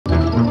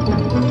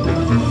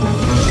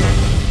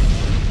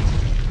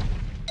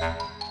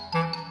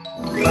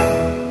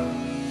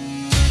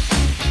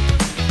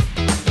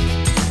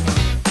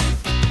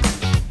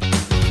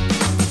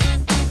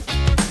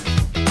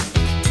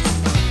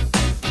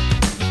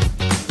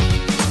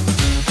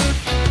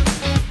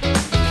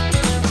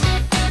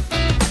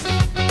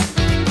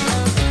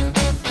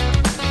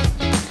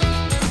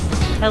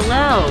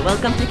Hello,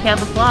 welcome to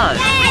Camp Applause.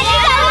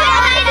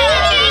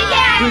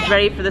 Who's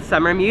ready for the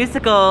summer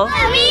musical?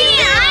 I'm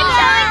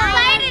so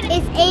excited.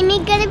 Is Amy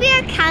gonna be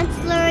our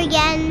counselor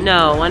again?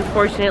 No,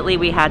 unfortunately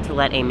we had to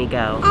let Amy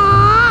go.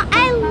 Aw,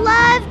 I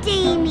loved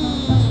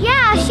Amy.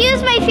 Yeah, she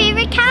was my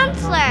favorite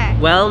counselor.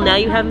 Well, now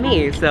you have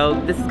me,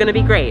 so this is gonna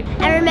be great.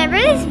 I remember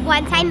this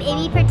one time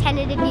Amy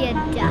pretended to be a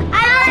duck.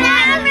 I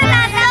remember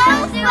that.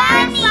 That was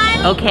funny.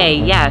 Okay,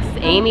 yes,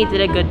 Amy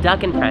did a good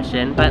duck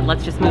impression, but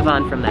let's just move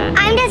on from that.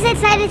 I'm just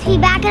excited to be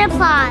back in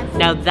Applause.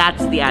 Now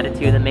that's the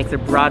attitude that makes a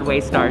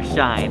Broadway star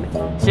shine.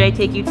 Should I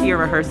take you to your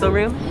rehearsal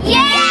room?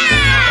 Yeah!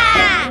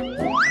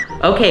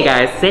 Okay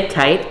guys, sit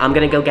tight. I'm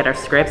gonna go get our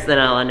scripts, then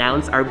I'll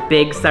announce our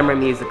big summer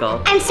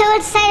musical. I'm so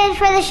excited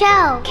for the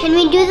show. Can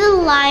we do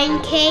The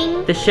Lion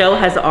King? The show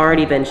has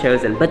already been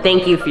chosen, but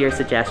thank you for your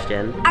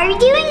suggestion. Are we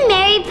doing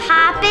Mary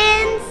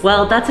Poppins?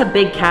 Well, that's a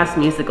big cast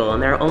musical,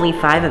 and there are only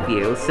 5 of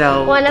you,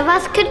 so... One of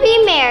us could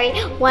be Mary,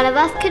 one of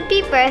us could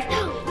be Berth,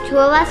 2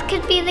 of us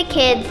could be the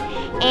kids,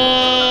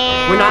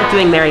 and... We're not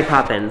doing Mary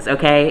Poppins,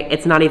 okay?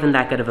 It's not even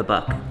that good of a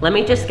book. Let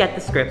me just get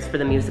the scripts for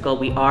the musical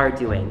we are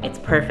doing. It's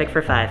perfect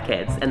for 5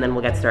 kids, and then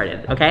we'll get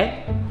started,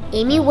 okay?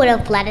 Amy would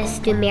have let us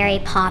do Mary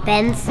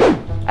Poppins.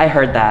 I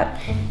heard that.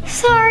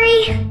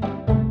 Sorry.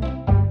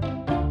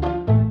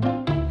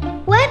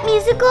 What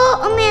musical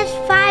only has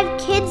 5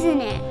 kids in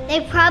it?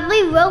 They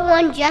probably wrote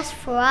one just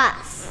for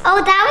us.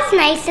 Oh, that was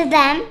nice of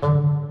them.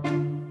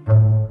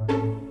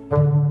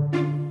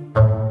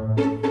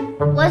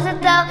 Was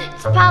it though?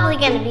 It's probably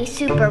gonna be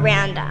super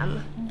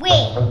random.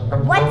 Wait,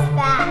 what's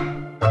that?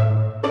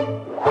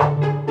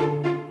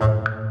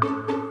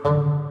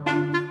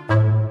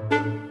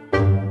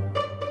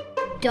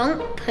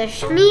 Don't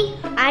push me?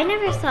 I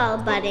never saw a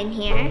button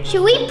here.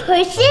 Should we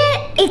push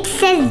it? It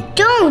says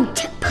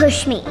don't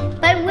push me.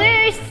 But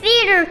we're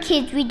theater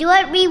kids. We do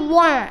what we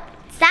want.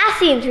 That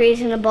seems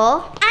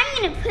reasonable. I'm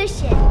gonna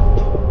push it.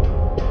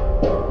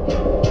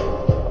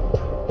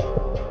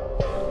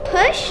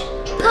 Push?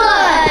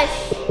 Push!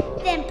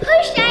 Then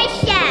push I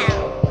shall.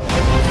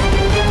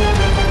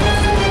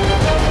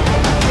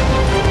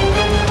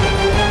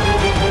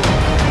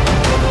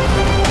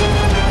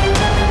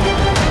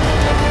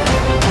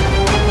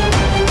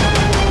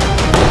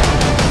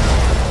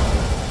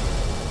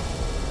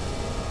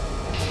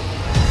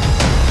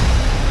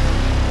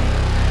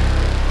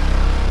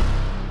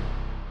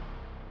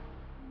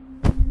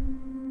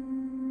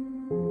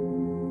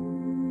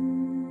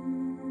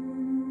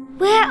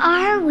 Where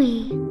are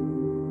we?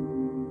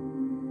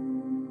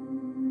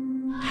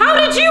 How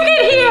did you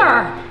get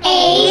here?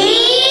 Amy?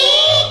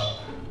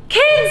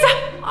 Kids!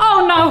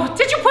 Oh no,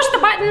 did you push the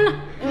button?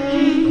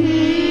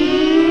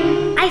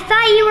 I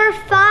thought you were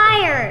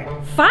fired.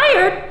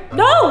 Fired?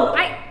 No,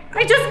 I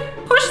just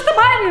pushed the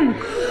button.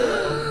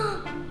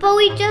 But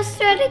we just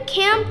started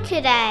camp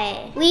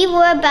today. We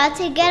were about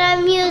to get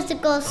our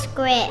musical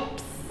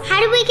scripts. How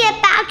do we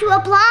get back to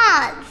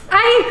Applause?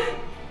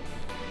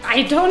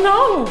 I don't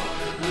know.